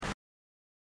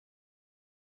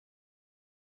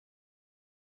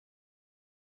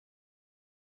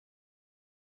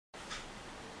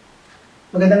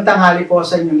Magandang tanghali po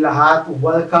sa inyong lahat.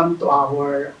 Welcome to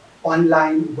our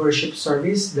online worship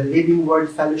service, the Living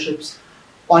Word Fellowship's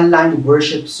online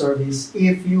worship service.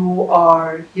 If you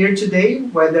are here today,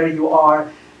 whether you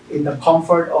are in the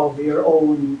comfort of your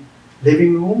own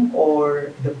living room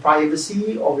or the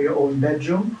privacy of your own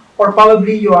bedroom, or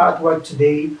probably you are at work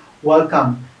today,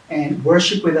 welcome and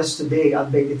worship with us today,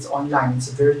 albeit it's online,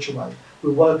 it's virtual.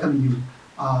 We welcome you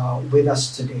with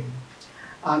us today.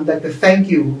 I'd like to thank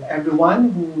you,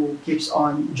 everyone who keeps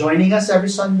on joining us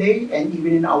every Sunday and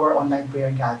even in our online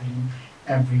prayer gathering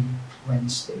every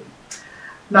Wednesday.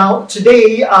 Now,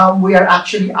 today we are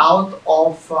actually out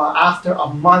of, after a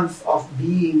month of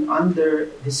being under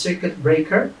the circuit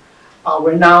breaker,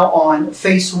 we're now on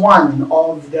phase one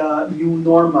of the new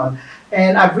normal.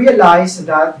 And I've realized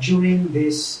that during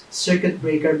this circuit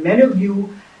breaker, many of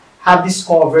you have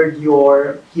discovered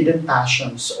your hidden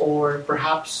passions or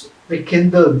perhaps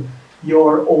rekindled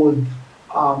your old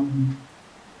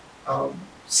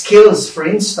skills, for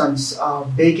instance,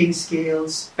 baking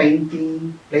skills,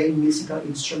 painting, playing musical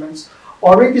instruments,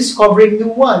 or rediscovering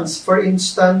new ones, for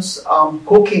instance,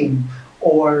 cooking,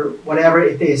 or whatever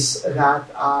it is that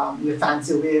you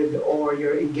fancy with or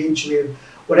you're engaged with,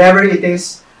 whatever it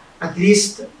is, at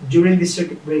least during the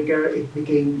circuit breaker, it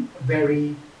became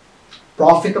very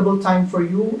profitable time for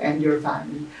you and your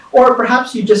family. Or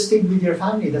perhaps you just stayed with your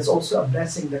family. That's also a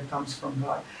blessing that comes from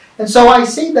God. And so I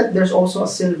say that there's also a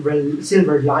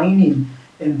silver lining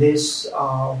in this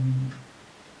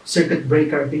circuit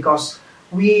breaker because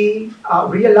we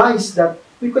realized that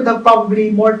we could have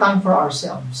probably more time for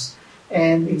ourselves.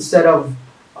 And instead of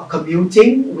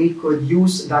commuting, we could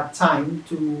use that time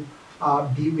to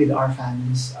be with our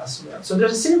families as well. So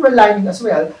there's a silver lining as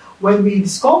well. When we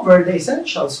discover the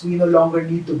essentials, we no longer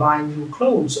need to buy new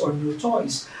clothes or new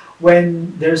toys.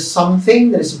 When there's something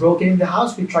that is broken in the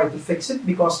house, we try to fix it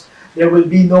because there will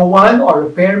be no one or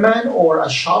repairman or a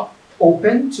shop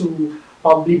open to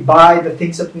probably buy the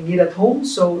things that we need at home.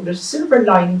 So there's a silver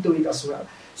lining to it as well.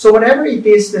 So whatever it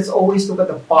is, let's always look at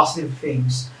the positive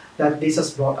things that this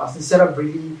has brought us instead of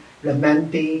really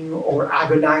lamenting or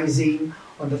agonizing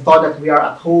on the thought that we are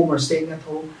at home or staying at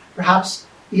home. Perhaps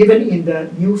even in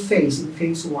the new phase, in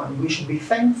phase one, we should be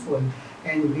thankful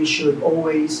and we should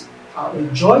always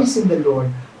rejoice in the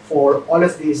Lord for all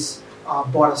of this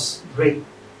brought us great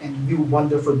and new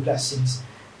wonderful blessings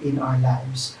in our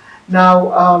lives.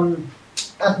 Now,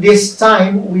 at this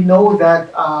time, we know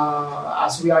that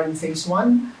as we are in phase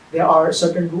one, there are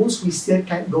certain rules. We still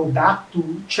can't go back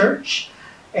to church.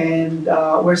 And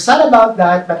we're sad about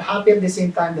that, but happy at the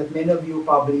same time that many of you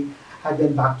probably had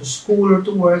been back to school or to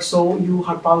work, so you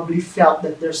have probably felt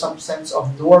that there's some sense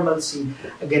of normalcy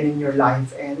again in your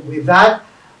life. And with that,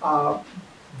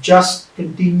 just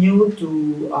continue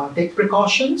to take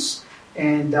precautions,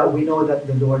 and we know that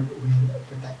the Lord will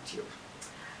protect you.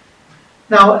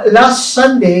 Now, last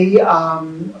Sunday,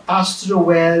 Pastor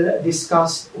Noel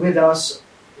discussed with us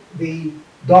the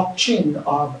doctrine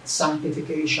of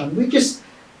sanctification, which is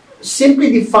simply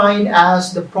defined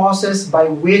as the process by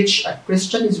which a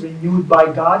Christian is renewed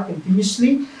by God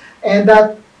continuously, and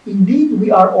that indeed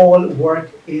we are all work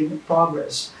in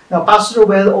progress. Now, Pastor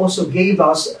Noel also gave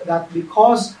us that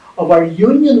because of our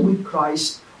union with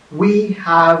Christ, we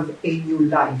have a new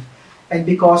life. And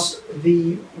because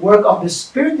the work of the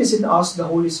Spirit is in us, the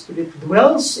Holy Spirit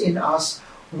dwells in us,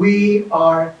 we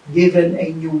are given a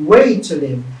new way to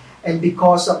live. And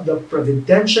because of the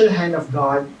providential hand of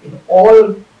God in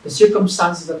all the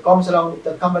circumstances that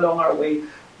come along our way,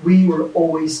 we were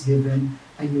always given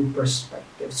a new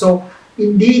perspective. So,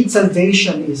 indeed,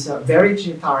 salvation is a very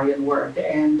Trinitarian work,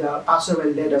 and Pastor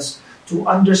Well led us to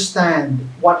understand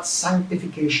what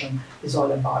sanctification is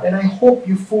all about. And I hope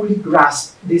you fully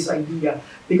grasp this idea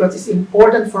because it's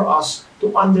important for us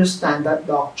to understand that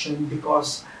doctrine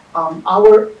because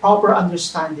our proper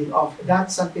understanding of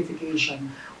that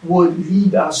sanctification would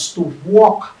lead us to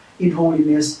walk in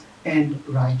holiness and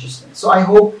righteousness. So I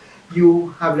hope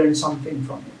you have learned something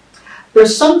from it.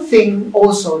 There's something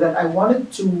also that I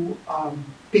wanted to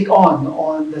pick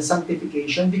on the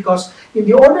sanctification because in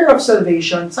the order of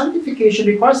salvation, sanctification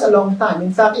requires a long time.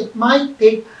 In fact, it might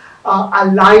take a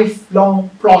lifelong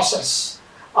process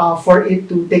for it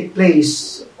to take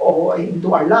place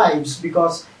into our lives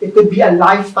because it could be a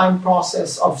lifetime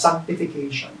process of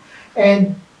sanctification.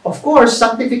 And of course,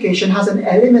 sanctification has an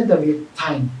element of it,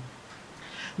 time.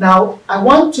 Now, I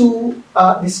want to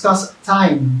discuss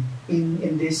time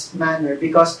in this manner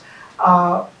because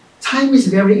time is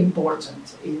very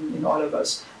important in all of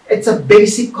us. It's a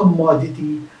basic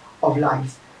commodity of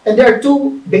life. And there are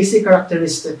two basic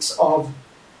characteristics of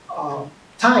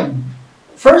time.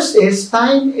 First is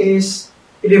time is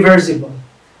irreversible.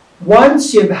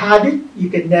 Once you've had it, you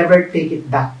can never take it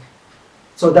back.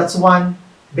 So that's one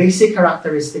basic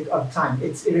characteristic of time.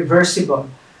 It's irreversible.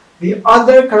 The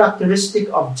other characteristic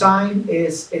of time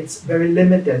is it's very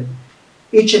limited.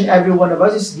 Each and every one of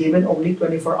us is given only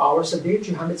 24 hours a day,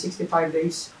 365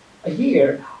 days a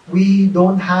year. We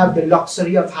don't have the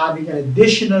luxury of having an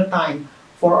additional time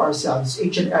for ourselves.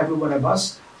 Each and every one of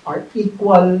us are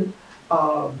equal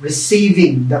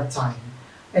receiving that time.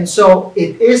 And so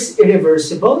it is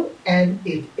irreversible and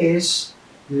it is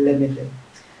limited.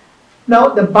 Now,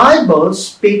 the Bible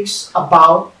speaks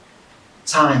about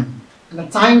time, and a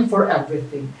time for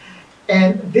everything.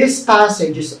 And this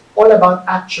passage is all about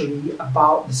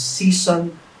the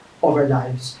season of our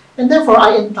lives. And therefore,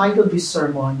 I entitled this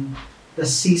sermon, The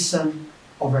Season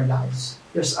of Our Lives.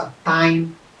 There's a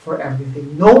time for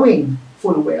everything, knowing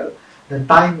full well that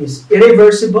time is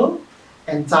irreversible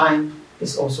and time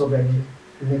is also very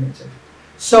limited.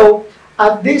 So,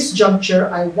 at this juncture,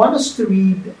 I want us to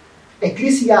read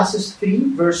Ecclesiastes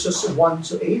 3, verses 1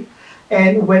 to 8.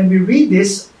 And when we read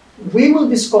this, we will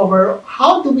discover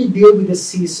how do we deal with the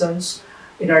seasons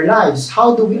in our lives.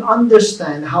 How do we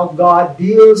understand how God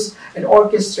deals and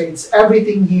orchestrates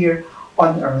everything here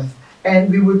on earth. And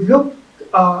we would look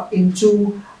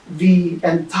into the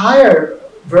entire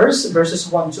verses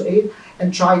 1 to 8,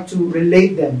 and try to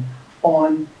relate them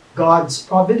on God's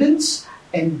providence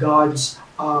and God's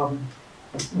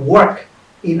work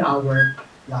in our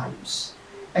lives.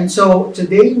 And so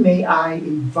today, may I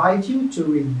invite you to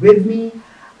read with me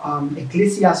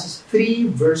Ecclesiastes 3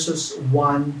 verses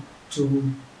 1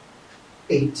 to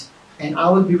 8. And I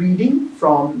will be reading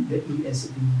from the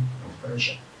ESV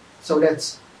version. So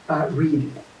let's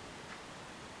read it.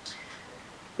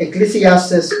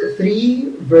 Ecclesiastes 3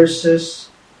 verses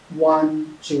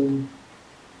 1 to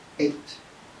 8.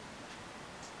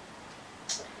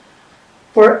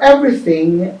 For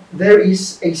everything there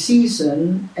is a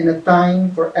season and a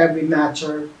time for every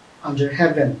matter under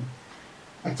heaven.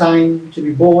 A time to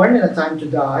be born and a time to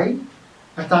die,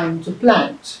 a time to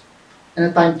plant and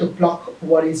a time to pluck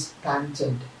what is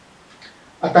planted,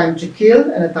 a time to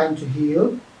kill and a time to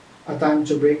heal, a time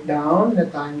to break down and a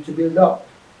time to build up,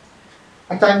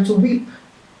 a time to weep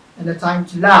and a time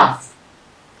to laugh,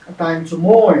 a time to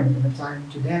mourn and a time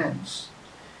to dance,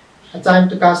 a time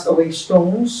to cast away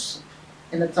stones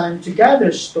and a time to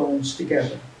gather stones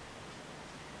together,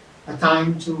 a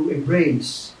time to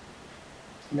embrace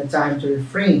and a time to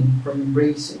refrain from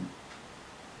embracing,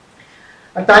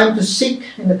 a time to seek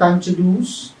and a time to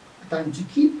lose, a time to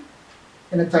keep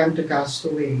and a time to cast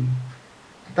away,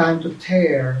 a time to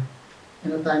tear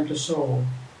and a time to sow,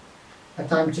 a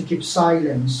time to keep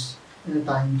silence and a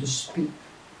time to speak,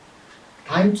 a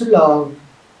time to love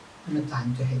and a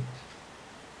time to hate,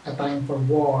 a time for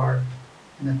war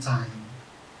and a time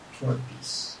for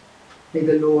peace. May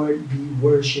the Lord be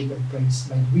worshipped and praised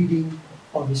by reading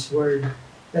of His Word.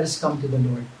 Let us come to the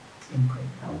Lord in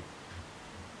prayer.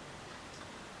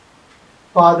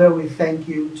 Father, we thank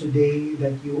you today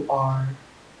that you are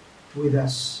with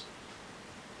us.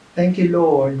 Thank you,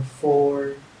 Lord,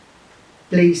 for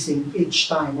placing each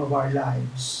time of our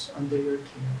lives under your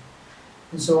care.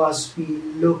 And so as we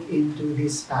look into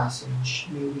this passage,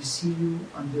 may we see you,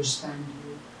 understand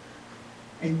you,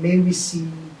 and may we see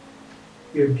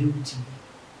your beauty,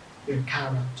 your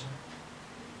character,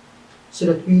 so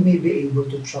that we may be able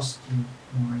to trust you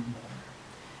more and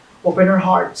more. Open our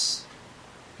hearts,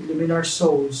 illumine our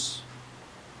souls,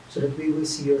 so that we will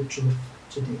see your truth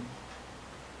today.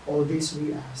 All this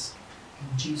we ask.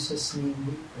 In Jesus' name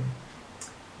we pray.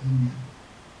 Amen.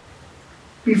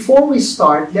 Before we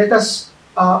start, let us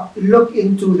look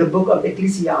into the book of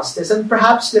Ecclesiastes, and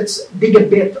perhaps let's dig a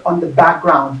bit on the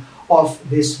background of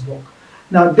this book.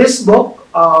 Now, this book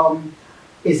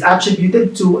is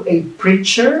attributed to a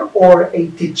preacher or a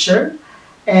teacher.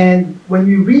 And when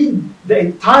we read the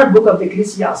entire book of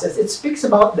Ecclesiastes, it speaks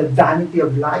about the vanity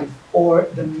of life, or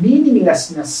the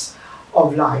meaninglessness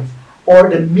of life, or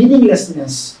the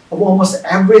meaninglessness of almost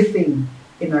everything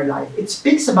in our life. It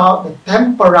speaks about the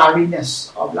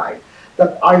temporariness of life,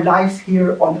 that our life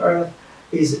here on earth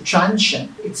is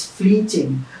transient, it's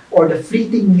fleeting, or the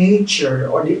fleeting nature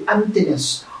or the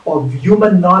emptiness of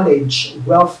human knowledge,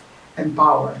 wealth, and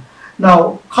power.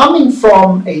 Now, coming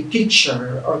from a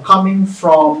teacher or coming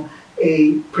from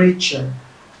a preacher,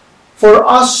 for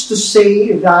us to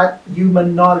say that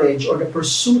human knowledge or the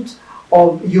pursuit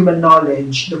of human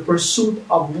knowledge, the pursuit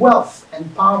of wealth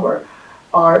and power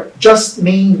are just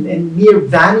main and mere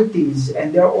vanities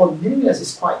and they're all meaningless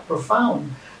is quite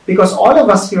profound. Because all of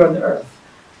us here on earth,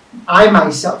 I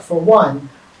myself for one,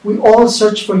 We all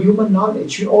search for human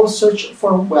knowledge. We all search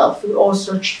for wealth. We all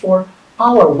search for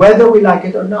power, whether we like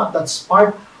it or not. That's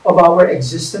part of our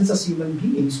existence as human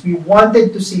beings. We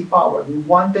wanted to see power. We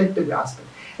wanted to grasp it.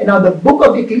 And now the book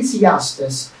of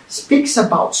Ecclesiastes speaks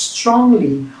about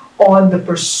strongly on the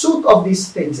pursuit of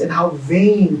these things and how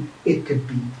vain it could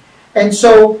be. And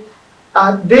so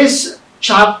this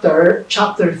chapter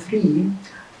 3,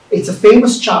 it's a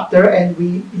famous chapter, and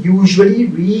we usually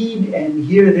read and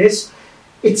hear this.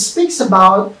 It speaks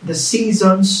about the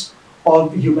seasons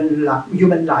of human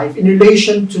life in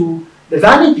relation to the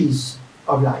vanities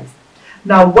of life.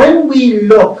 Now, when we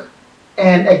look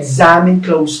and examine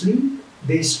closely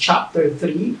this chapter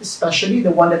 3, especially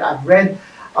the one that I've read,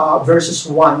 verses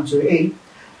 1 to 8,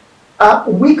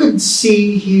 we could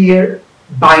see here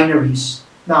binaries.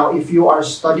 Now, if you are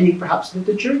studying perhaps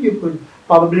literature, you could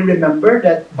probably remember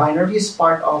that binary is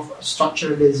part of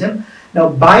structuralism. Now,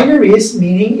 binaries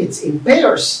meaning it's in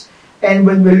pairs. And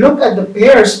when we look at the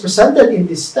pairs presented in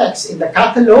this text, in the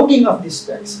cataloging of this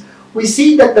text, we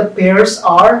see that the pairs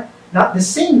are not the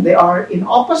same. They are in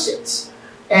opposites.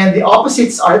 And the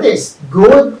opposites are this: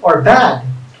 good or bad.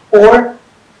 Or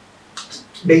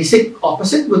basic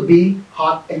opposite would be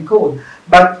hot and cold.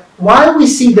 But while we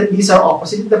see that these are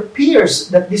opposites, it appears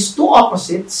that these two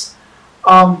opposites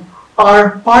are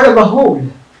part of a whole.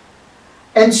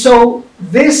 And so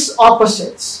these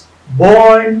opposites,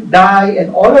 born, die,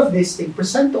 and all of these things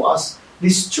present to us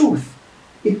this truth.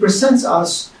 It presents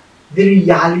us the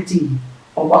reality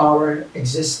of our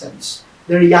existence,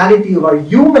 the reality of our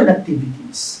human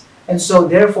activities. And so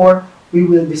therefore, we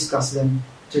will discuss them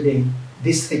today,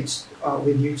 these things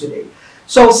with you today.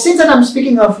 So since that I'm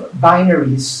speaking of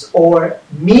binaries or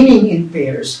meaning in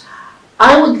pairs,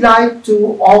 I would like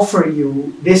to offer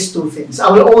you these two things.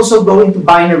 I will also go into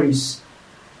binaries.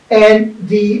 And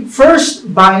the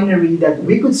first binary that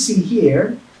we could see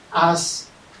here, as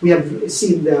we have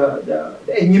seen the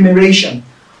enumeration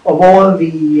of all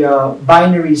the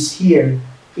binaries here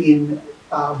in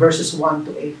verses 1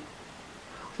 to 8,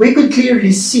 we could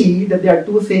clearly see that there are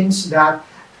two things that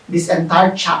this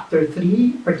entire chapter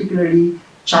 3, particularly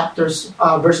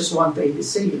verses 1 to 8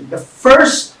 is saying. The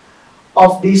first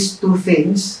of these two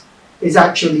things is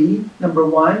actually, number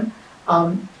one,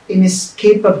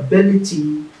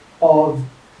 inescapability of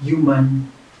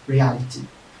human reality.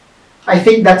 I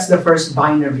think that's the first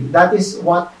binary. That is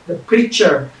what the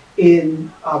preacher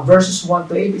in verses 1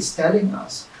 to 8 is telling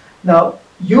us. Now,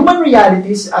 human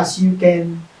realities, as you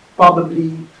can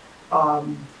probably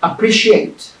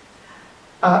appreciate,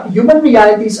 human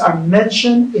realities are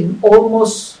mentioned in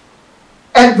almost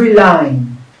every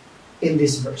line in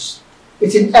this verse.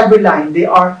 It's in every line. They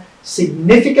are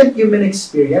significant human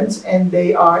experience and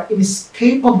they are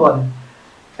inescapable.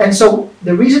 And so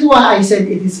the reason why I said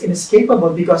it is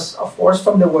inescapable, because of course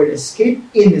from the word escape,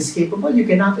 inescapable, you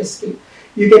cannot escape.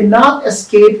 You cannot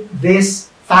escape these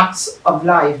facts of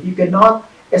life. You cannot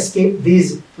escape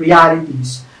these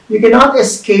realities. You cannot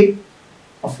escape,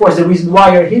 of course, the reason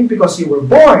why you're here because you were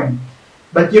born.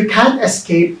 But you can't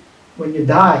escape when you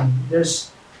die.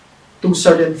 There's two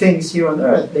certain things here on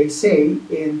earth. They say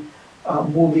in a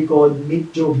movie called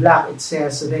Meet Joe Black, it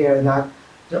says there that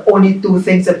there are only two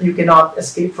things that you cannot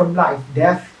escape from life: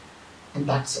 death and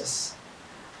taxes.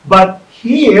 But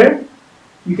here,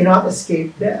 you cannot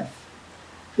escape death.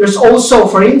 There's also,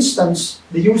 for instance,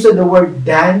 the use of the word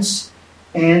dance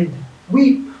and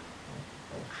weep.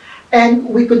 And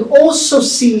we could also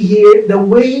see here the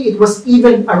way it was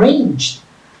even arranged.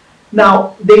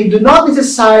 Now, they do not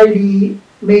necessarily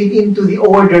made into the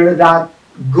order that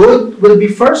good will be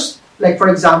first. Like, for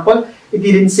example, it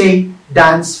didn't say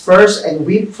dance first and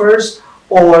weep first,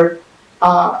 or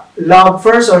love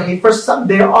first or hate first.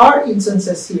 There are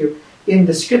instances here in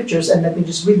the scriptures, and let me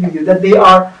just read with you, that they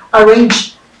are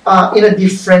arranged in a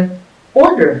different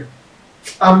order.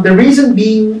 The reason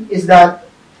being is that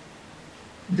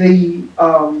the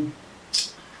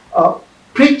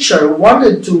preacher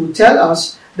wanted to tell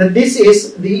us that this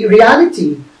is the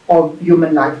reality of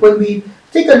human life. When we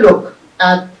take a look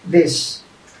at this,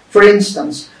 for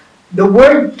instance, the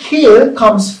word kill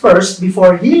comes first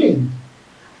before healing,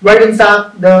 where in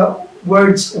fact the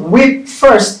words weep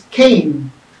first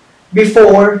came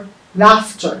before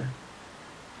laughter.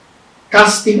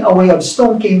 Casting away of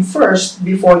stone came first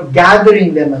before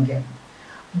gathering them again.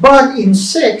 But in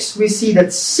 6, we see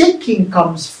that seeking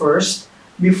comes first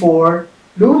before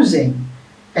losing,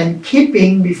 and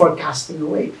keeping before casting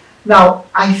away. Now,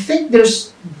 I think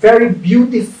there's very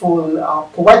beautiful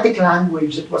poetic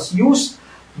language that was used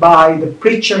by the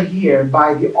preacher here,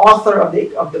 by the author of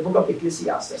the book of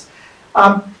Ecclesiastes.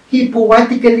 He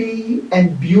poetically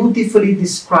and beautifully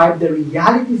described the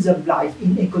realities of life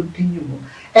in a continuum.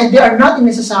 And they are not in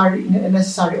a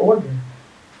necessary order,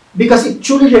 because it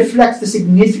truly reflects the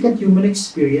significant human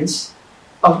experience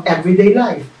of everyday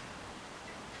life.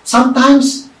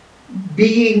 Sometimes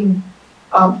being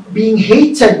being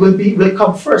hated will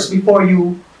come first before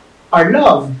you are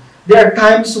loved. There are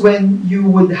times when you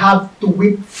would have to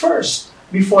weep first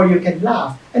before you can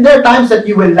laugh. And there are times that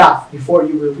you will laugh before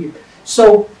you will weep.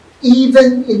 So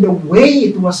even in the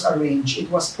way it was arranged, it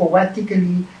was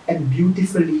poetically and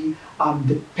beautifully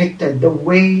depicted. The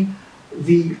way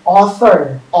the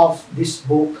author of this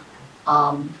book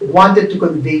wanted to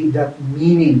convey that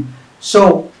meaning.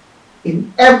 So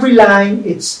in every line,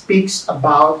 it speaks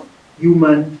about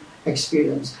human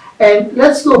experience. And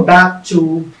let's go back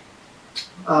to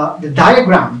the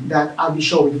diagram that I'll be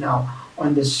showing now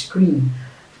on the screen.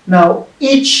 Now,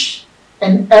 each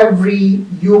and every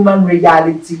human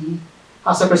reality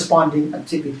has a corresponding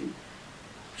activity.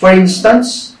 For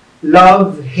instance,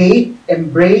 love, hate,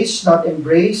 embrace, not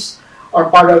embrace are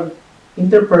part of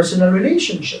interpersonal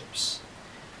relationships.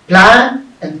 Plan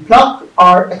and pluck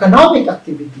are economic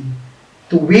activity.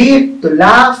 To weep, to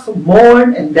laugh,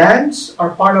 mourn, and dance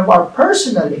are part of our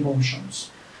personal emotions.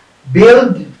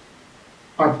 Build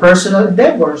are personal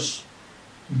endeavors.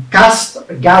 Cast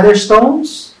or gather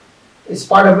stones is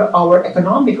part of our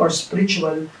economic or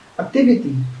spiritual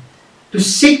activity. To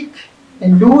seek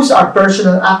and lose are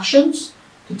personal actions.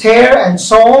 To tear and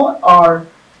saw are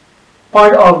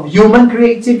part of human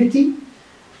creativity.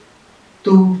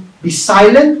 To be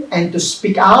silent and to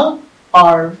speak out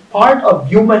are part of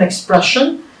human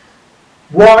expression.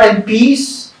 War and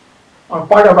peace are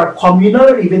part of our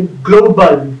communal or even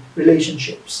global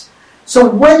relationships. So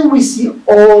when we see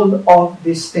all of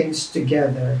these things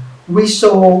together, we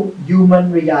saw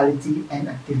human reality and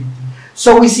activity.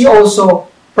 So we see also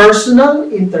personal,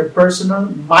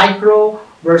 interpersonal, micro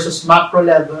versus macro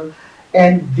level,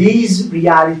 and these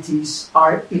realities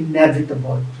are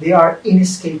inevitable. They are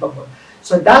inescapable.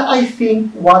 So that, I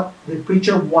think, what the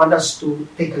preacher wants us to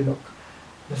take a look.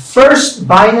 The first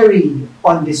binary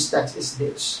on this text is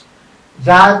this,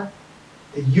 that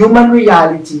the human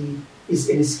reality is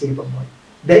inescapable.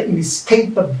 The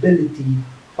inescapability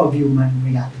of human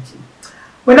reality.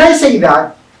 When I say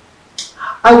that,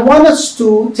 I want us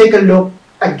to take a look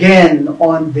again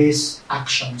on these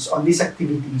actions, on these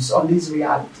activities, on these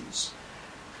realities.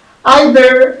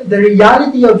 Either the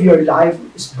reality of your life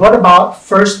is brought about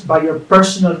first by your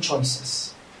personal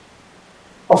choices.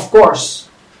 Of course,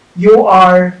 you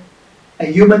are a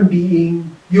human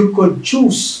being, you could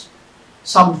choose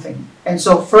something. And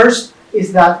so first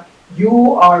is that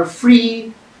you are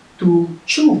free to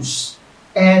choose.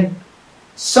 And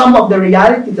some of the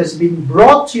reality that's being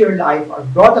brought to your life are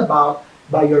brought about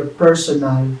by your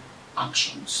personal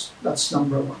actions. That's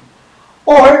number one.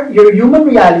 Or your human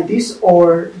realities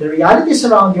or the realities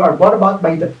around you are brought about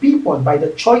by the people, by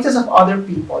the choices of other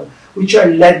people, which are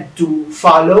led to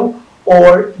follow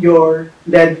or you're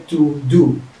led to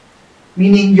do.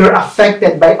 Meaning you're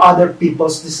affected by other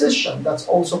people's decision. That's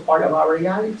also part of our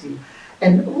reality.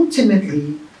 And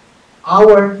ultimately,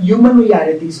 our human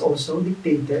reality is also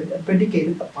dictated and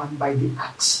predicated upon by the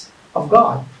acts of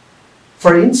God.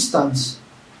 For instance,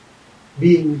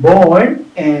 being born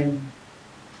and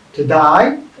to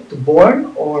die, to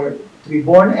born or to be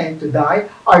born and to die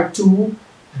are two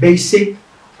basic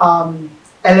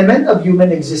elements of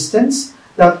human existence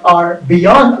that are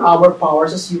beyond our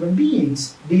powers as human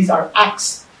beings. These are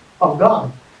acts of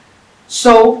God.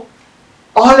 So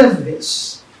all of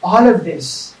this,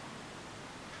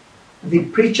 the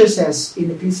preacher says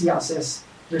in Ecclesiastes,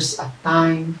 there's a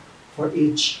time for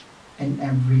each and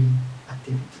every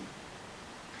activity.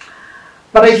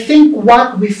 But I think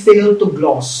what we fail to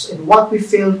gloss and what we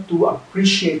fail to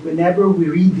appreciate whenever we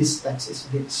read this text is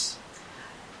this.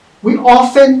 We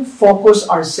often focus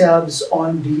ourselves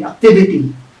on the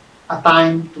activity, a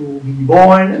time to be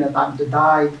born and a time to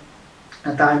die,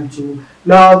 a time to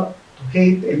love, to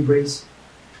hate, to embrace,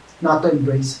 not to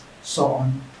embrace, so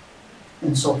on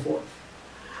and so forth.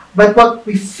 But what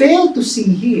we fail to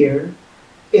see here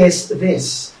is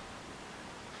this.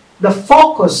 The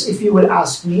focus, if you will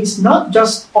ask me, is not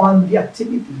just on the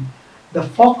activity. The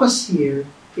focus here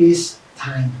is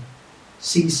time,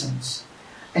 seasons.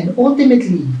 And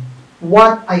ultimately,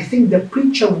 what I think the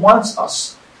preacher wants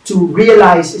us to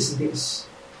realize is this.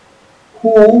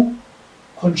 Who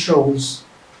controls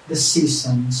the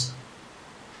seasons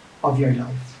of your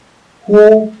life?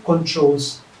 Who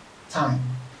controls time?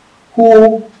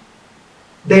 Who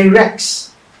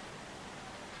directs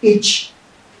each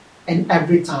and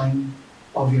every time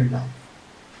of your life?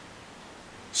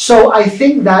 So I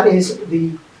think that is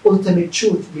the ultimate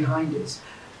truth behind this.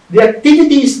 The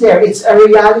activity is there, it's a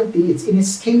reality, it's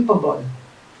inescapable.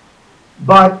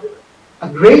 But a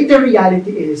greater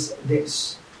reality is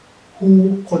this: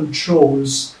 who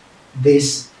controls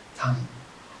this time?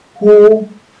 Who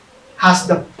has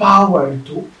the power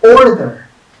to order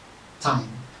time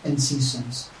and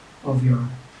seasons of your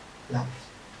life?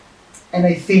 And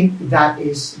I think that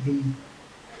is the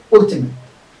ultimate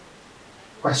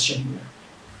question here.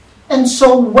 And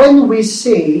so when we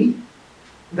say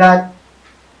that,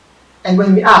 and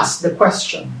when we ask the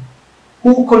question,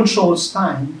 who controls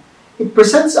time, it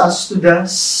presents us to the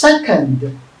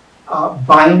second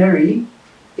binary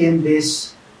in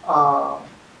this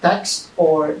text,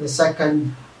 or the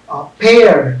second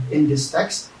pair in this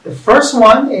text. The first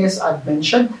one is, I've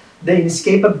mentioned, the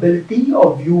inescapability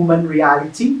of human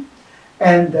reality.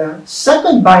 And the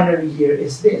second binary here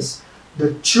is this: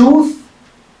 the truth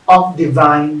of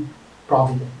divine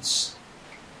providence.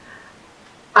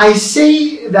 I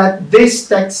say that this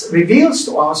text reveals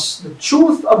to us the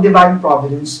truth of divine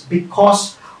providence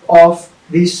because of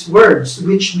these words,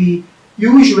 which we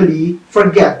usually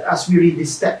forget as we read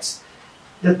this text.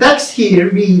 The text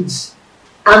here reads,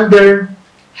 under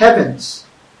heavens.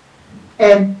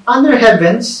 And under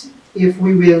heavens, if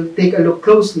we will take a look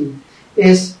closely,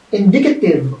 is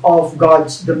indicative of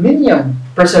God's dominion,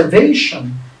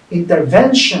 preservation,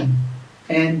 intervention,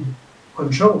 and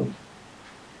control.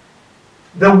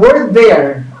 The word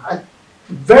there, at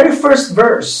the very first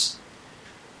verse,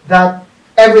 that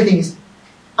everything is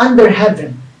under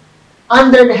heaven,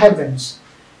 under the heavens,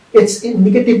 it's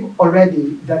indicative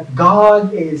already that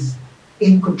God is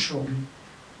in control.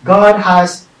 God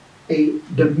has a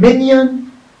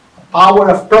dominion, a power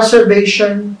of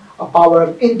preservation, a power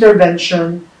of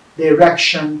intervention,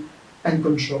 direction, and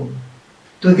control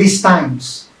to these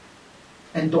times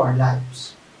and to our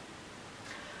lives.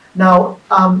 Now,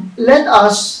 let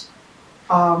us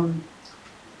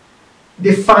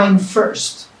define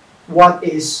first what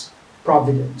is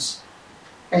providence.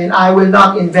 And I will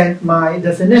not invent my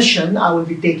definition. I will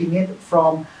be taking it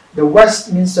from the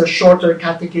Westminster Shorter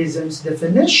Catechism's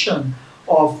definition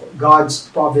of God's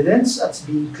providence. That's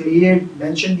being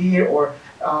mentioned here, or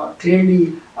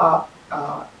clearly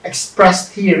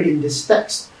expressed here in this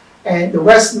text. And the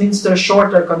Westminster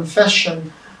Shorter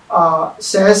Confession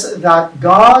says that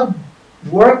God's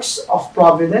works of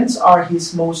providence are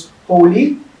His most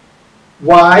holy,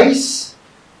 wise,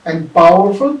 and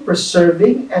powerful,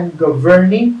 preserving and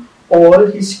governing all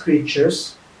His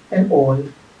creatures and all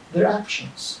their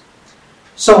actions.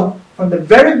 So, from the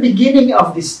very beginning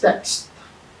of this text,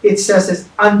 it says it's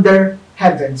under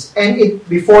heavens, and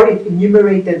before it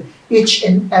enumerated each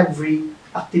and every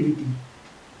activity.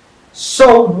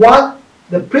 So, what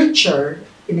the preacher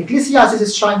in Ecclesiastes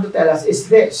is trying to tell us is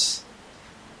this: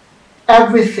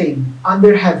 everything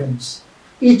under heavens,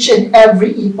 each and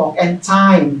every epoch and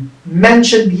time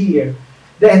mentioned here,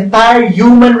 the entire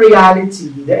human reality,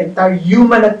 the entire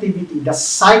human activity, the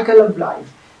cycle of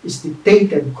life is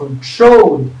dictated,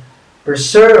 controlled,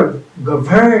 preserved,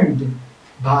 governed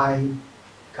by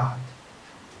God.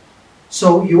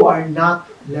 So you are not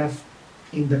left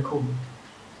in the cold.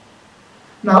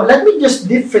 Now, let me just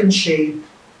differentiate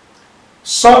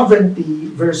sovereignty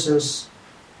versus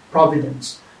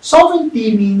providence.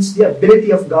 Sovereignty means the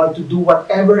ability of God to do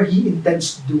whatever He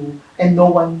intends to do, and no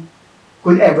one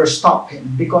could ever stop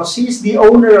Him, because He is the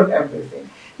owner of everything.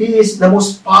 He is the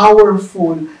most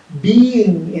powerful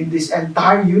being in this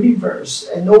entire universe,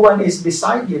 and no one is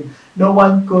beside Him. No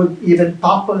one could even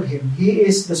topple Him. He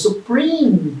is the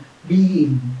supreme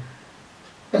being.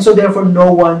 And so therefore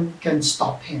no one can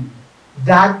stop Him.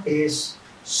 That is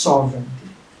sovereignty.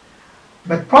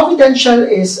 But providential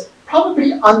is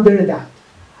probably under that,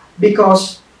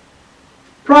 because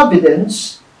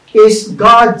providence is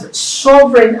God's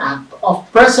sovereign act of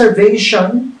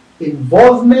preservation,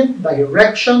 involvement,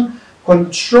 direction,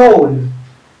 control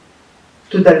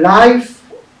to the life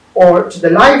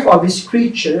of His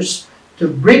creatures to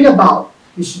bring about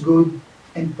His good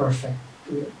and perfect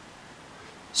will.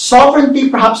 Sovereignty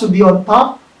perhaps would be on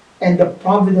top, and the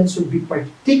providence would be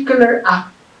particular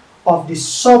act of the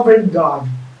sovereign God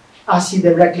as He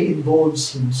directly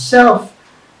involves Himself.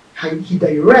 He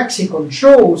directs, He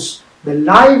controls the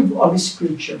life of His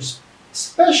creatures,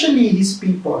 especially His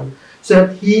people, so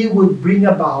that He would bring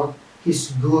about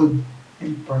His good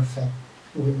and perfect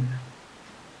will.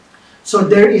 So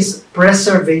there is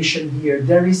preservation here,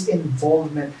 there is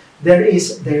involvement, there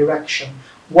is direction.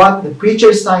 What the preacher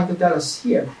is trying to tell us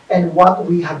here, and what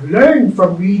we have learned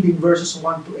from reading verses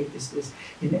 1 to 8 is this: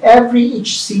 in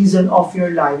each season of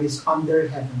your life is under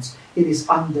heavens. It is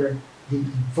under the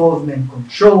involvement,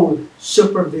 control,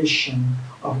 supervision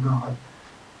of God.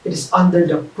 It is under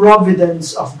the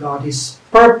providence of God, His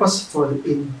purposeful,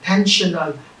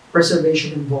 intentional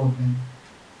preservation involvement,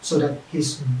 so that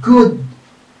His good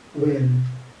will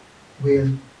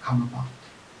come about,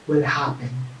 will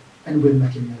happen, and will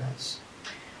materialize.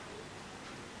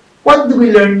 What do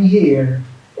we learn here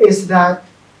is that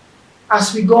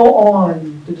as we go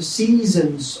on to the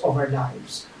seasons of our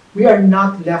lives, we are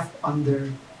not left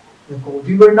under the cold.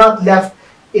 We were not left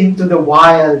into the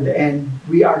wild and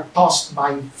we are tossed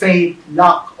by fate,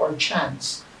 luck, or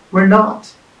chance. We're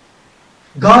not.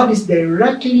 God is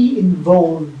directly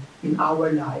involved in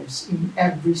our lives in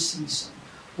every season.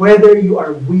 Whether you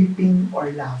are weeping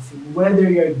or laughing, whether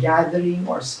you're gathering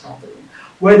or scattering,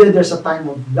 whether there's a time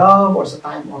of love or it's a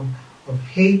time of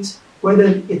hate,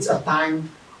 whether it's a time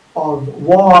of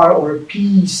war or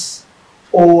peace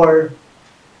or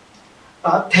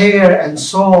tear and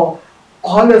sow,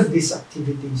 all of these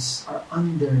activities are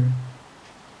under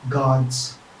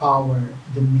God's power,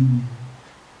 dominion,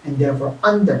 and therefore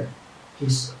under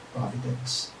His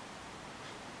providence.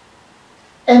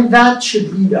 And that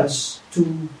should lead us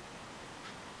to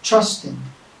trust Him,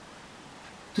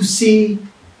 to see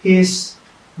His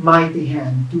mighty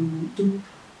hand, to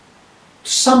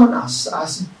summon us,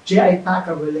 as J.I.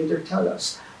 Packer will later tell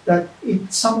us, that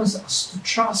it summons us to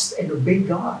trust and obey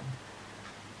God.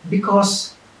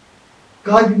 Because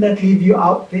God did not leave you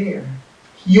out there.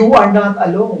 You are not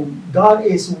alone. God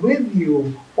is with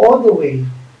you all the way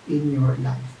in your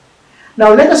life.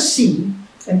 Now let us see,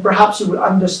 and perhaps you will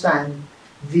understand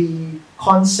the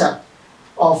concept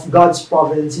of God's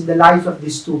providence in the life of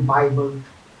these two Bible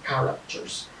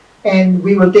characters. And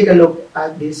we will take a look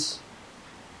at these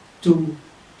two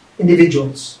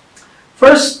individuals.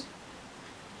 First,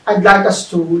 I'd like us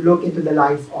to look into the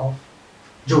life of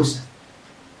Joseph.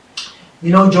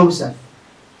 You know Joseph.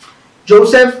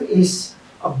 Joseph is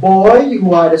a boy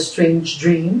who had a strange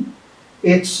dream.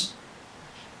 It's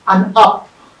an up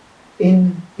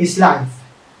in his life.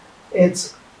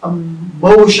 It's a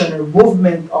motion or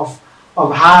movement of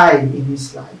high in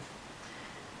his life.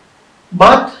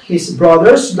 But his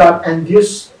brothers got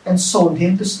envious and sold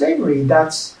him to slavery.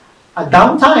 That's a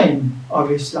downtime of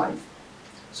his life.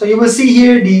 So you will see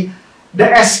here the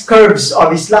S-curves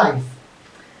of his life.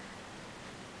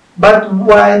 But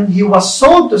when he was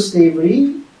sold to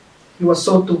slavery, he was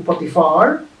sold to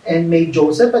Potiphar and made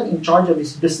Joseph in charge of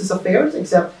his business affairs,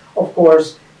 except, of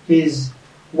course, his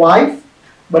wife.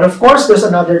 But, of course, there's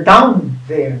another down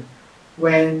there.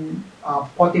 When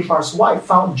Potiphar's wife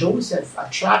found Joseph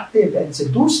attractive and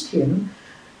seduced him,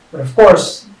 but, of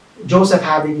course, Joseph,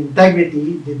 having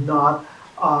integrity, did not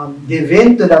give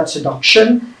in to that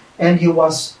seduction, and he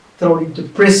was thrown into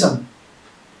prison.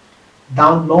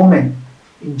 Down moment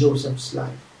in Joseph's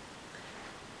life.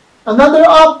 Another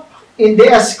up in the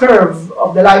S-curve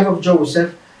of the life of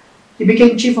Joseph, he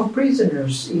became chief of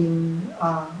prisoners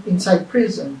inside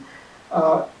prison.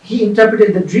 He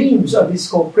interpreted the dreams of his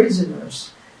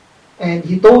co-prisoners, and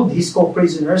he told his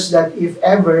co-prisoners that if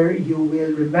ever you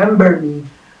will remember me,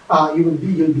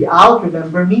 you'll be out,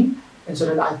 remember me, and so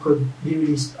that I could be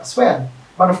released as well.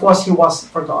 But of course, he was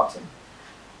forgotten.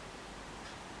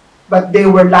 But they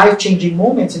were life-changing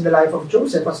moments in the life of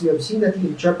Joseph, as we have seen that he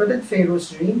interpreted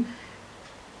Pharaoh's dream,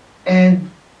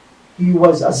 and he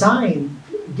was assigned,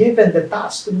 given the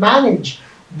task to manage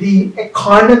the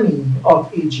economy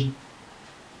of Egypt.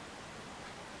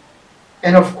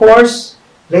 And of course,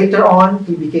 later on,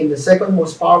 he became the second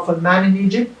most powerful man in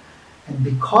Egypt, and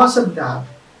because of that,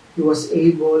 he was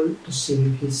able to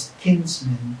save his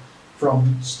kinsmen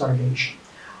from starvation.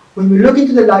 When we look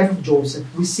into the life of Joseph,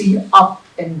 we see up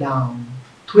and down,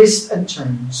 twists and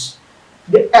turns,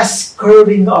 the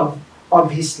S-curving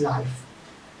of his life.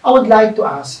 I would like to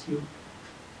ask you,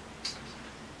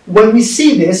 when we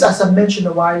see this, as I mentioned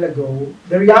a while ago,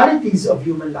 the realities of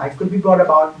human life could be brought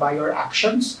about by your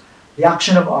actions, the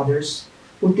action of others,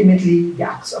 ultimately the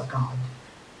acts of God.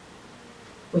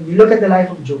 When you look at the life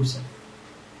of Joseph,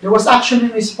 there was action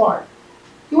in his part.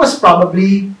 He was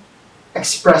probably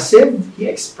expressive. He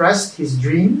expressed his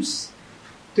dreams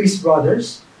to his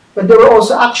brothers, but there were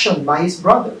also action by his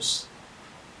brothers.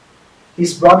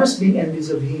 His brothers, being envious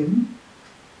of him,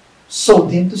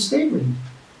 sold him to slavery.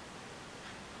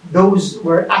 Those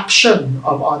were action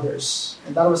of others,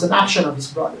 and that was an action of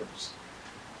his brothers.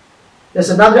 There's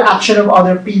another action of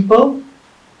other people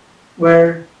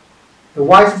where the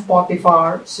wife of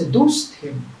Potiphar seduced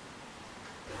him.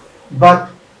 But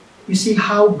you see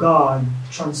how God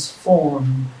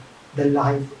transformed the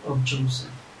life of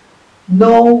Joseph.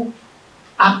 No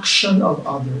action of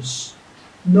others,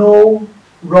 no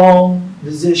wrong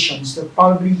decisions that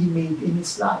probably he made in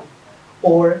his life,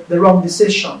 or the wrong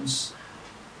decisions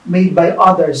made by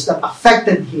others that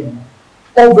affected him,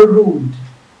 overruled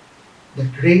the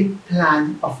great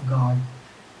plan of God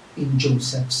in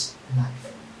Joseph's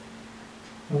life.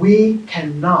 We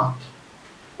cannot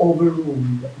overrule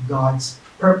God's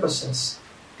purposes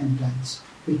and plans.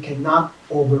 We cannot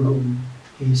overrule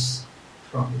His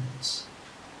providence.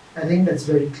 I think that's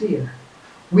very clear.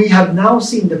 We have now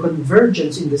seen the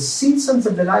convergence in the seasons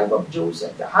of the life of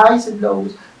Joseph, the highs and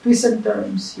lows, twists and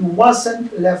turns. He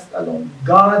wasn't left alone.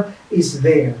 God is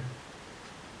there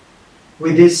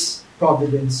with His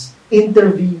providence,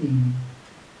 intervening,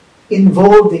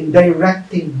 involving,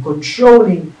 directing,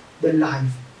 controlling the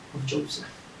life of Joseph.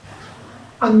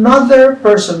 Another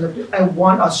person that I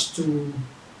want us to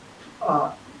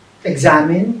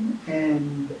examine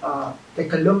and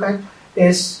take a look at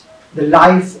is the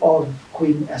life of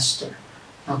Queen Esther.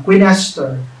 Now, Queen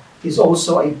Esther is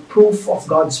also a proof of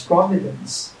God's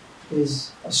providence. It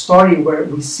is a story where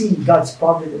we see God's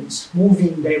providence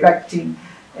moving, directing,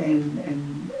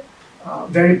 and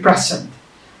very present.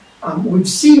 We've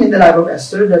seen in the life of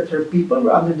Esther that her people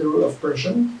were under the rule of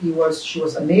Persia. She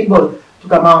was unable to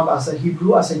come out as a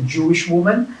Hebrew, as a Jewish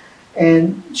woman,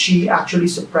 and she actually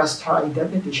suppressed her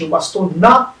identity. She was told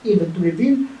not even to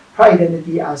reveal her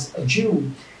identity as a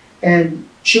Jew. And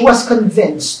she was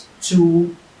convinced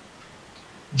to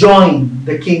join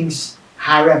the king's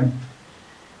harem.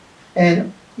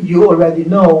 And you already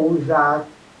know that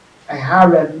a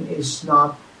harem is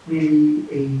not really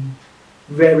a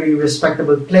very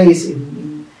respectable place.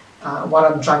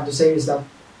 What I'm trying to say is that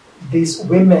these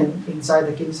women inside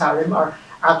the king's harem are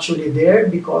actually there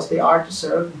because they are to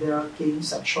serve their king's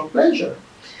sexual pleasure.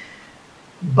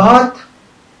 But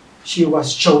she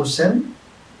was chosen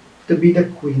to be the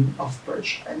queen of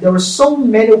Persia. And there were so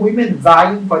many women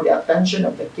vying for the attention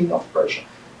of the king of Persia,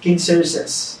 King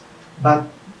Xerxes. But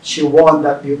she won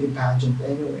that beauty pageant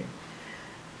anyway.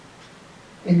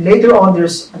 And later on,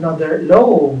 there's another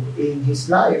low in his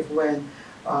life when,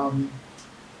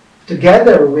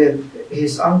 together with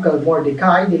his uncle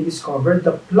Mordecai, they discovered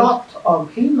the plot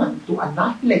of Haman to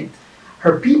annihilate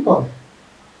her people.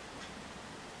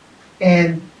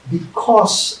 And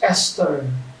because Esther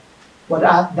was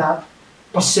at that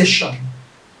position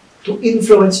to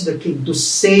influence the king, to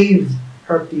save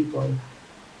her people,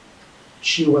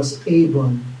 she was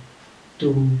able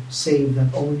to save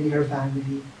not only her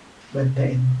family, but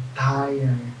the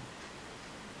entire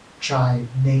tribe,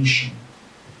 nation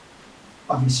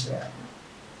of Israel.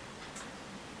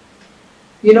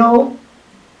 You know,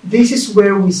 this is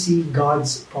where we see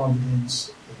God's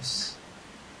providence is.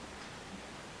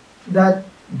 That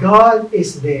God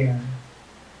is there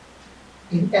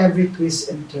in every twist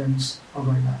and turns of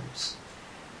our lives.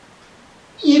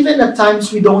 Even at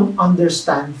times we don't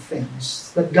understand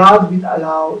things, that God will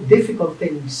allow difficult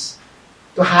things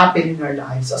to happen in our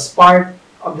lives as part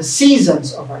of the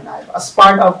seasons of our life, as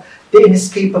part of the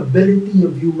inescapability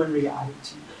of human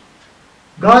reality.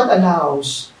 God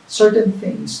allows certain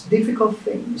things, difficult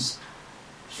things,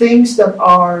 things that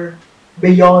are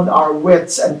beyond our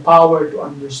wits and power to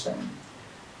understand.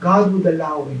 God would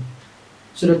allow it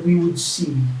so that we would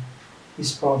see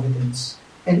His providence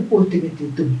and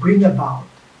ultimately to bring about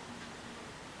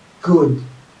good,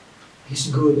 His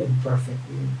good and perfect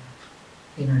will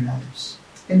in our lives.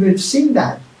 And we've seen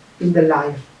that in the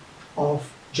life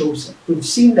of Joseph. We've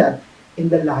seen that in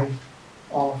the life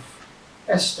of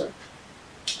Esther.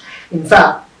 In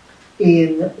fact,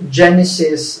 in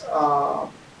Genesis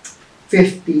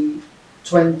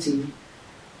 50:20,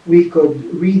 we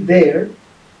could read there,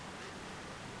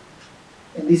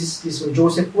 and these were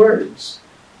Joseph's words.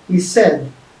 He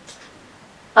said,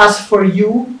 "As for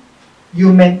you,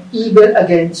 you meant evil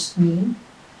against me,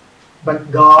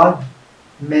 but God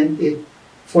meant it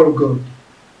for good,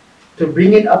 to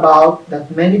bring it about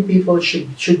that many people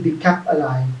should be kept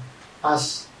alive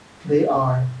as they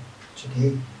are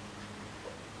today."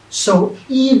 So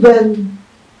even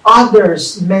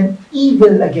others meant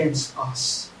evil against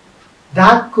us.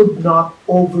 That could not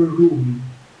overrule,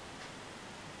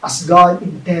 as God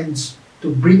intends to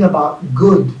bring about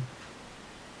good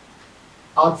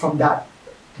out from that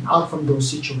and out from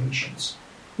those situations.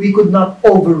 We could not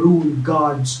overrule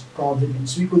God's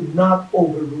providence. We could not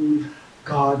overrule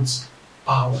God's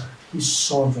power, His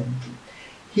sovereignty.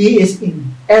 He is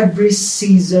in every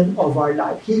season of our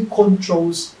life. He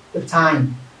controls the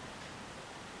time.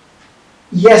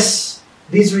 Yes,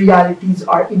 these realities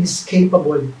are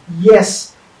inescapable.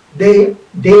 Yes, they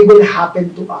will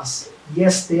happen to us.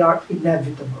 Yes, they are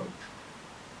inevitable.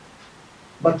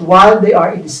 But while they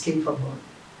are inescapable,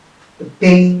 the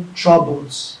pain,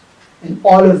 troubles, and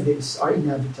all of this are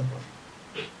inevitable.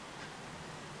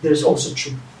 There's also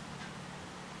truth.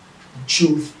 The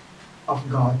truth of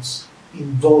God's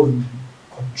involvement,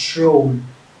 control,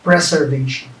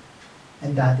 preservation,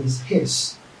 and that is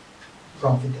His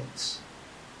providence.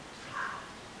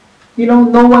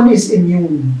 No one is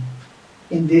immune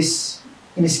in this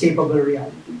inescapable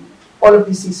reality. All of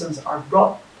these seasons are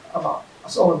brought about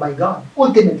us all by God,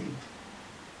 ultimately.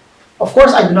 Of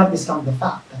course, I do not discount the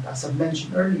fact that, as I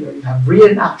mentioned earlier, you have real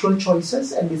and actual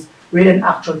choices, and these real and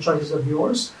actual choices of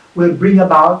yours will bring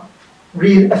about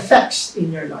real effects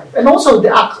in your life. And also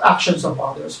the actions of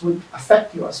others will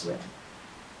affect you as well.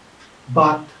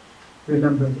 But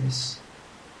remember this,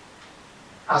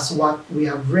 as what we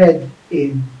have read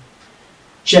in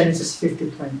Genesis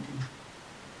 50:20,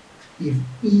 if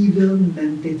evil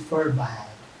meant it for bad,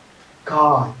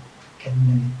 God can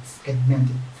mean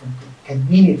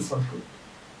it for good.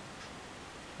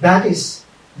 That is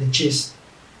the gist,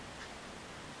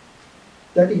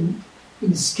 that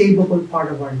inescapable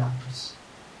part of our lives.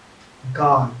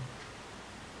 God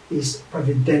is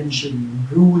providentially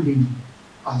ruling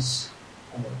us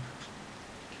all.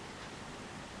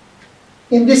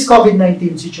 In this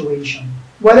COVID-19 situation,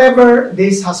 whatever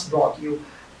this has brought you,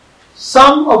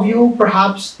 some of you,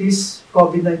 perhaps this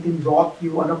COVID-19 brought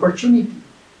you an opportunity.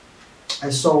 I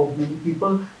saw many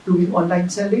people doing online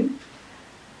selling.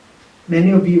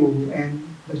 Many of you, and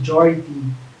majority,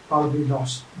 probably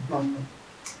lost employment.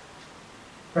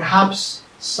 Perhaps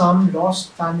some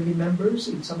lost family members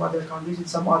in some other countries, in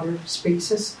some other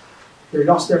spaces. They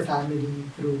lost their family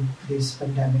through this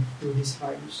pandemic, through this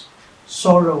virus.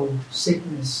 Sorrow,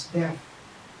 sickness, death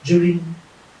during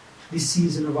this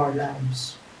season of our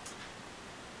lives.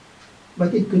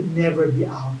 But it could never be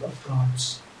out of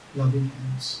God's loving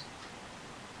hands.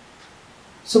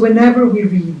 So whenever we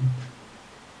read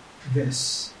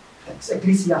this text,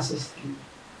 Ecclesiastes 3,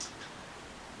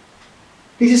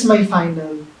 this is my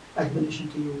final admonition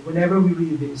to you. Whenever we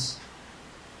read this,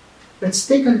 let's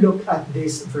take a look at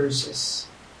these verses.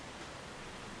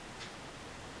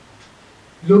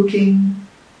 Looking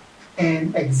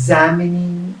and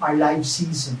examining our life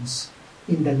seasons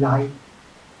in the light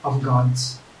of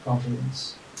God's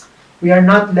providence. We are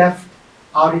not left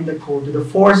out in the cold to the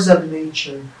forces of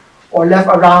nature, or left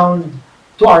around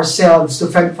to ourselves to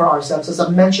fend for ourselves. As I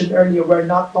mentioned earlier, we're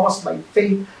not tossed by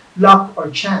fate, luck, or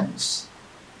chance.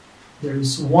 There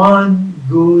is one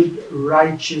good,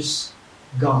 righteous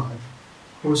God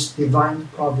whose divine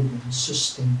providence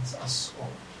sustains us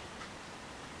all.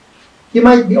 You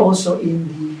might be also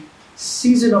in the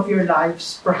season of your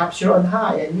lives, perhaps you're on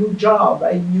high, a new job,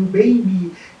 a new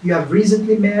baby, you have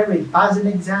recently married, passed an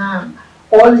exam,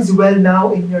 all is well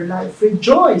now in your life.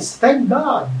 Rejoice, thank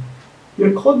God.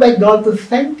 You're called by God to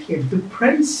thank Him, to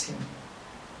praise Him.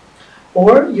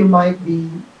 Or you might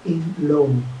be in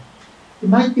low. You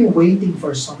might be waiting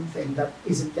for something that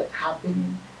isn't yet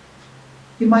happening.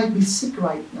 You might be sick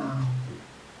right now.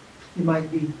 You might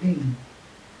be in pain.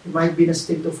 You might be in a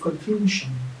state of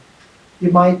confusion.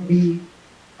 You might be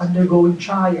undergoing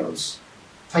trials,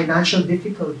 financial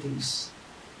difficulties,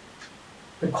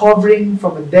 recovering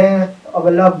from a death of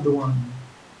a loved one.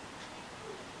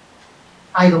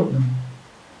 I don't know.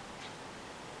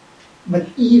 But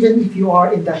even if you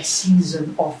are in that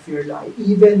season of your life,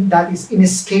 even that is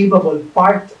inescapable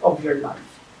part of your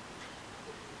life,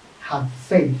 have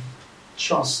faith,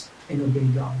 trust, and obey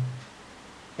God.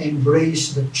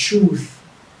 Embrace the truth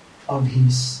of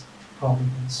His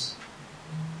providence.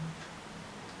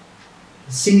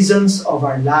 The seasons of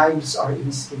our lives are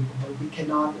inescapable. We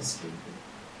cannot escape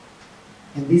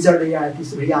it. And these are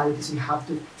realities we have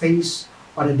to face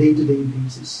on a day-to-day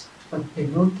basis. But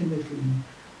penultimately,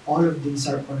 all of these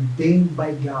are ordained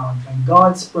by God, by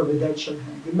God's providential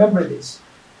hand. Remember this,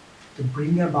 to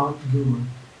bring about good,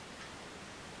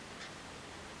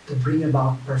 to bring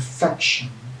about perfection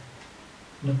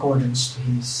in accordance to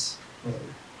His will.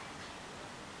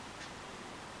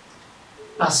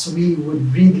 As we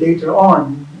would read later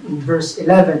on in verse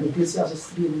 11,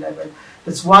 Ecclesiastes 3 and 11,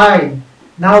 that's why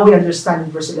now we understand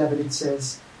in verse 11 it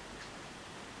says,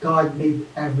 God made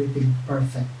everything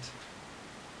perfect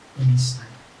in His time.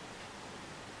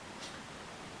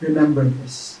 Remember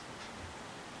this.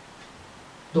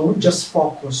 Don't just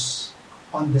focus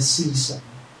on the season.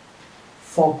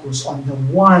 Focus on the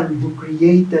one who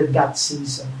created that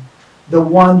season, the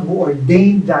one who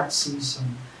ordained that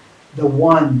season, the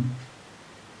one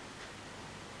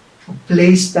who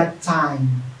placed that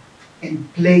time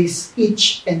and placed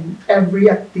each and every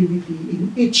activity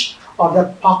in each of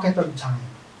that pocket of time.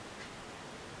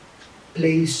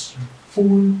 Place your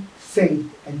full faith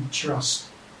and trust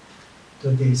to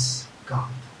this God.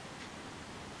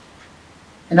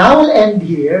 And I will end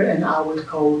here and I will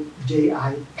quote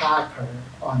J.I. Packer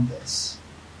on this.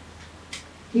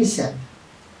 He said,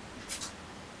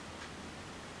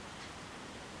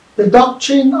 "The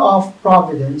doctrine of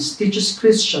providence teaches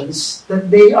Christians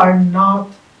that they are never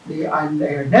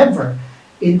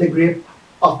in the grip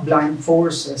of blind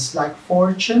forces like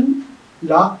fortune,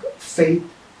 luck, fate,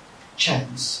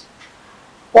 chance.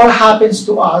 All happens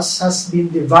to us has been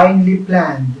divinely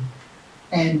planned,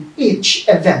 and each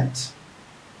event,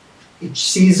 each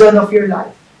season of your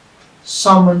life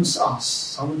summons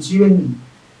you and me,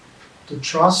 to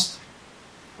trust,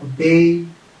 obey,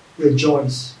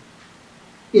 rejoice,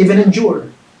 even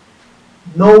endure,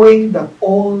 knowing that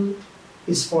all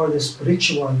is for the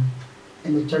spiritual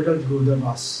and eternal good of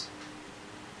us.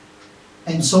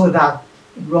 And so that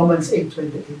in Romans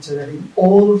 8:28, so that in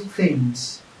all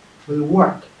things will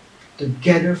work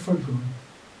together for good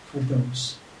for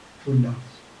those who love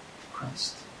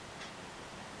Christ."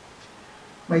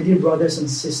 My dear brothers and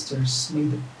sisters, may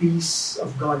the peace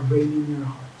of God reign in your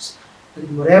hearts. And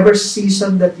in whatever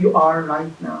season that you are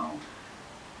right now,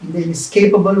 in the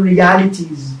inescapable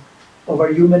realities of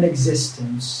our human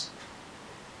existence,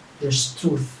 there's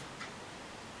truth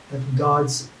that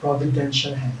God's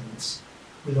providential hands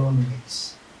will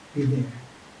always be there.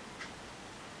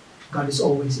 God is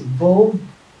always involved.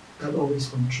 God always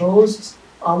controls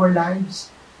our lives.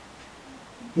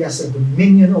 He has a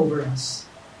dominion over us.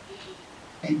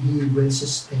 And He will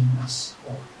sustain us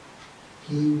all.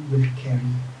 He will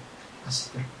carry us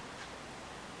through.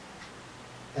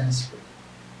 Let us pray.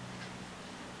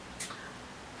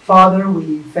 Father,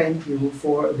 we thank you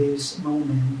for this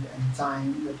moment and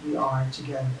time that we are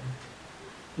together.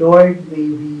 Lord, may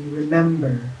we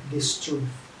remember this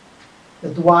truth,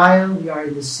 that while we are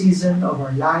in the season of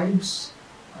our lives,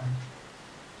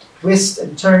 twists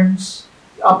and turns,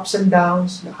 the ups and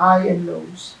downs, the high and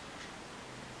lows,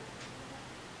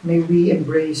 may we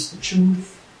embrace the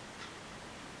truth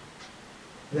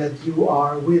that you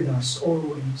are with us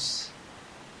always,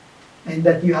 and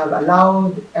that you have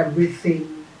allowed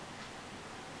everything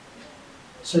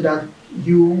so that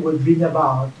you will bring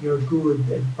about your good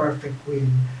and perfect will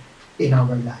in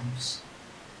our lives.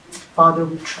 Father,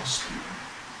 we trust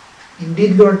you.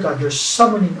 Indeed, Lord God, you're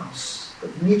summoning us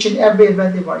that in each and every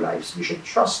event of our lives, we should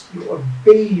trust you,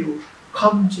 obey you,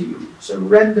 come to you,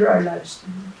 surrender our lives to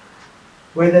you,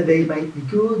 whether they might be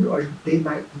good or they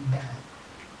might be bad.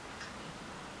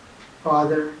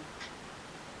 Father,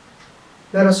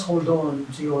 let us hold on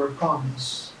to your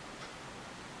promise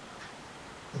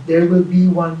that there will be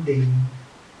one day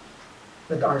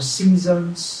that our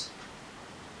seasons,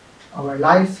 our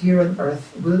life here on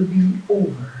earth will be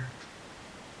over,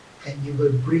 and you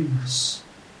will bring us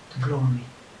to glory.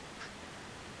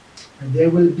 And there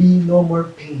will be no more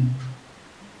pain.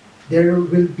 There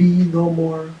will be no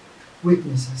more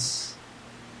weaknesses.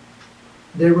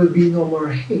 There will be no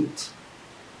more hate.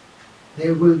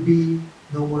 There will be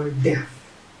no more death.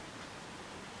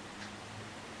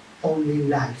 Only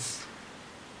life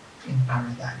in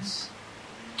paradise.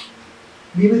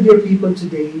 Be with your people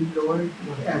today, Lord,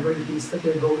 whatever it is that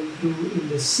they're going through in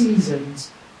the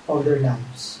seasons of their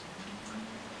lives.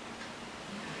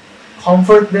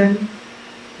 Comfort them,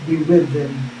 be with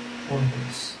them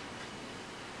always.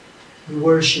 We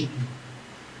worship you.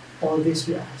 All this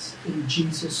we ask. In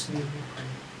Jesus' name we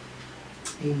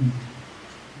pray. Amen.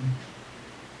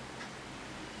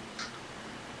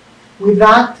 With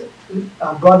that,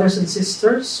 brothers and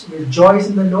sisters, rejoice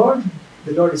in the Lord.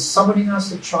 The Lord is summoning us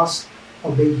to trust,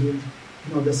 obey Him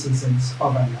in all the seasons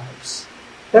of our lives.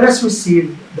 Let us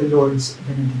receive the Lord's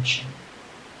benediction.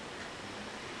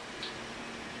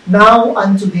 Now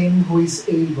unto Him who is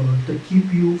able to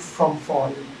keep you from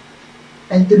falling,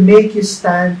 and to make you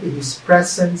stand in His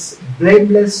presence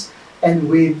blameless and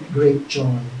with great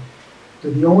joy. To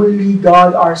the only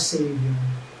God our Savior,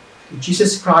 to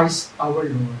Jesus Christ our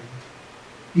Lord,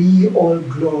 be all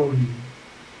glory,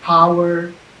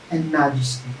 power, and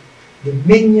majesty,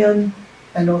 dominion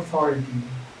and authority,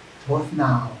 both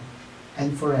now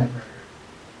and forever.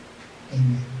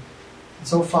 Amen. And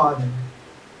so, Father,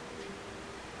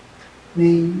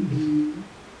 may the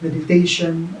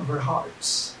meditation of our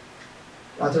hearts,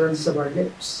 the utterances of our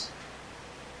lips,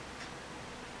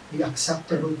 be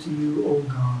acceptable to you, O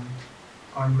God,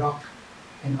 our rock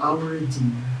and our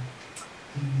Redeemer.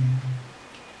 Amen.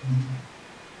 Amen.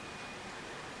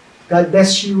 God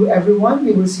bless you, everyone.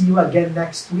 We will see you again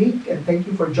next week. And thank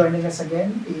you for joining us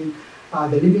again in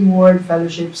the Living Word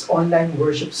Fellowship's online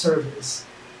worship service.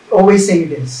 Always say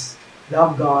this: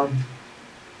 love God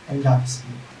and love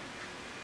people.